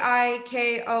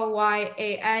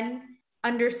 TIKOYAN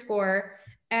underscore.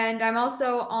 And I'm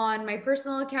also on my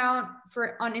personal account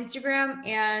on Instagram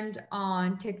and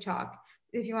on TikTok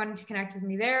if you wanted to connect with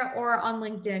me there, or on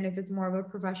LinkedIn if it's more of a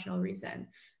professional reason.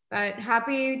 But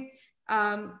happy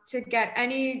to get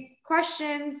any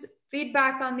questions,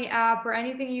 feedback on the app, or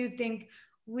anything you think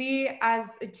we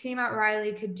as a team at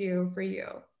Riley could do for you.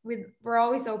 We're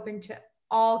always open to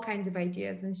all kinds of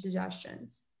ideas and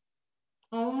suggestions.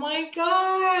 Oh my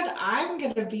God, I'm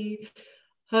going to be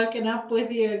hooking up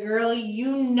with you, girlie.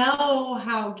 You know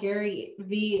how Gary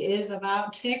V is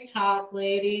about TikTok,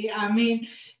 lady. I mean,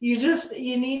 you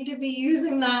need to be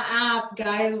using that app,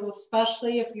 guys,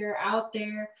 especially if you're out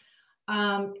there.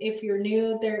 If you're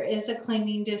new, there is a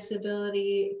Claiming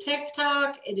Disability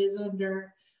TikTok. It is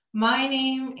under my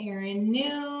name, Erin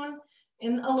Noon.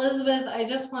 And Elizabeth, I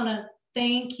just want to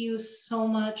thank you so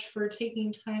much for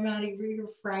taking time out of your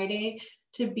Friday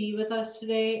to be with us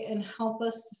today and help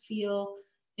us to feel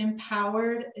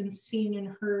empowered and seen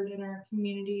and heard in our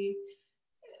community.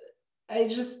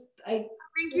 Thank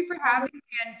you for having me,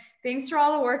 and thanks for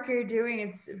all the work you're doing.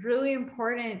 It's really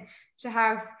important to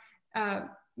have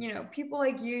people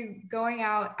like you going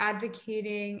out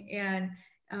advocating and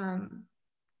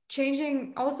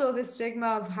changing also the stigma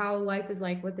of how life is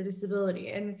like with a disability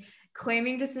and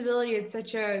claiming disability. It's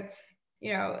such a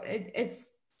it's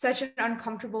such an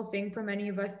uncomfortable thing for many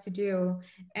of us to do,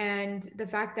 and the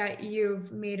fact that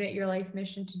you've made it your life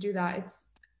mission to do that, it's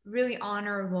really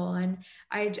honorable. And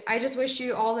I just wish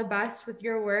you all the best with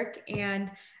your work,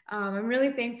 and I'm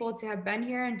really thankful to have been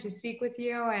here and to speak with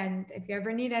you. And if you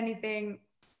ever need anything,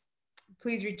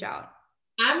 please reach out.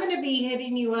 I'm going to be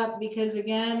hitting you up because,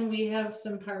 again, we have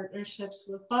some partnerships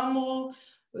with Bumble.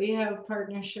 We have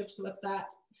partnerships with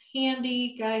That's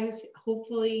Handy. Guys,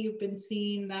 hopefully you've been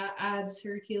seeing that ad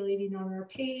circulating on our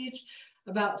page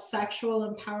about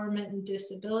sexual empowerment and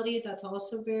disability. That's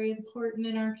also very important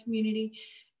in our community.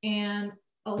 And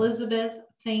Elizabeth,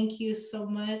 thank you so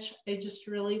much. I just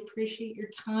really appreciate your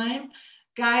time.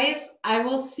 Guys, I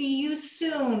will see you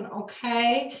soon,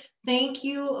 okay? Thank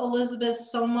you, Elizabeth,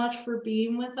 so much for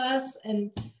being with us.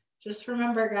 And just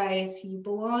remember, guys, you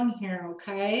belong here,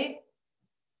 okay?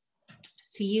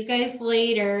 See you guys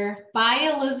later.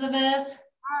 Bye, Elizabeth.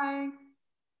 Bye.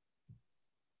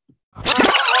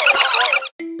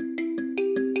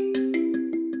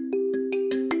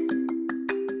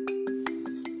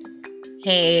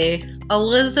 Hey,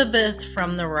 Elizabeth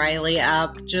from the Riley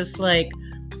app just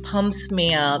pumps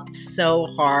me up so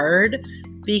hard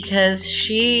because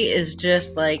she is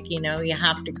just you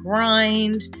have to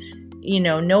grind.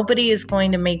 Nobody is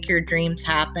going to make your dreams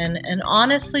happen. And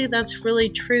honestly, that's really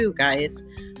true, guys.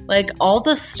 All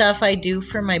the stuff I do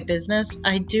for my business,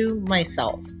 I do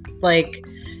myself.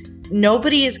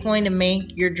 Nobody is going to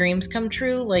make your dreams come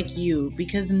true like you,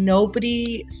 because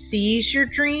nobody sees your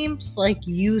dreams like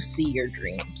you see your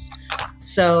dreams.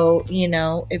 So,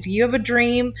 if you have a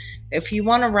dream, if you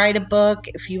want to write a book,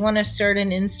 if you want to start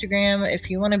an Instagram, if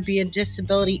you want to be a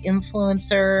disability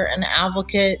influencer, an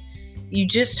advocate, you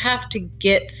just have to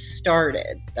get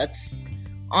started. That's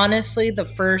honestly the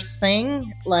first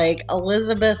thing.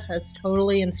 Elizabeth has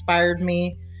totally inspired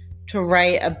me to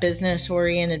write a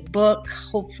business-oriented book.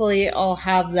 Hopefully I'll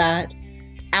have that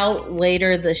out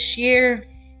later this year.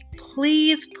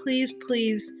 Please, please,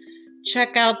 please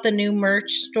check out the new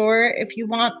merch store if you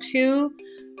want to.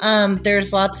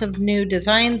 There's lots of new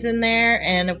designs in there.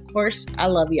 And of course, I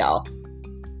love y'all.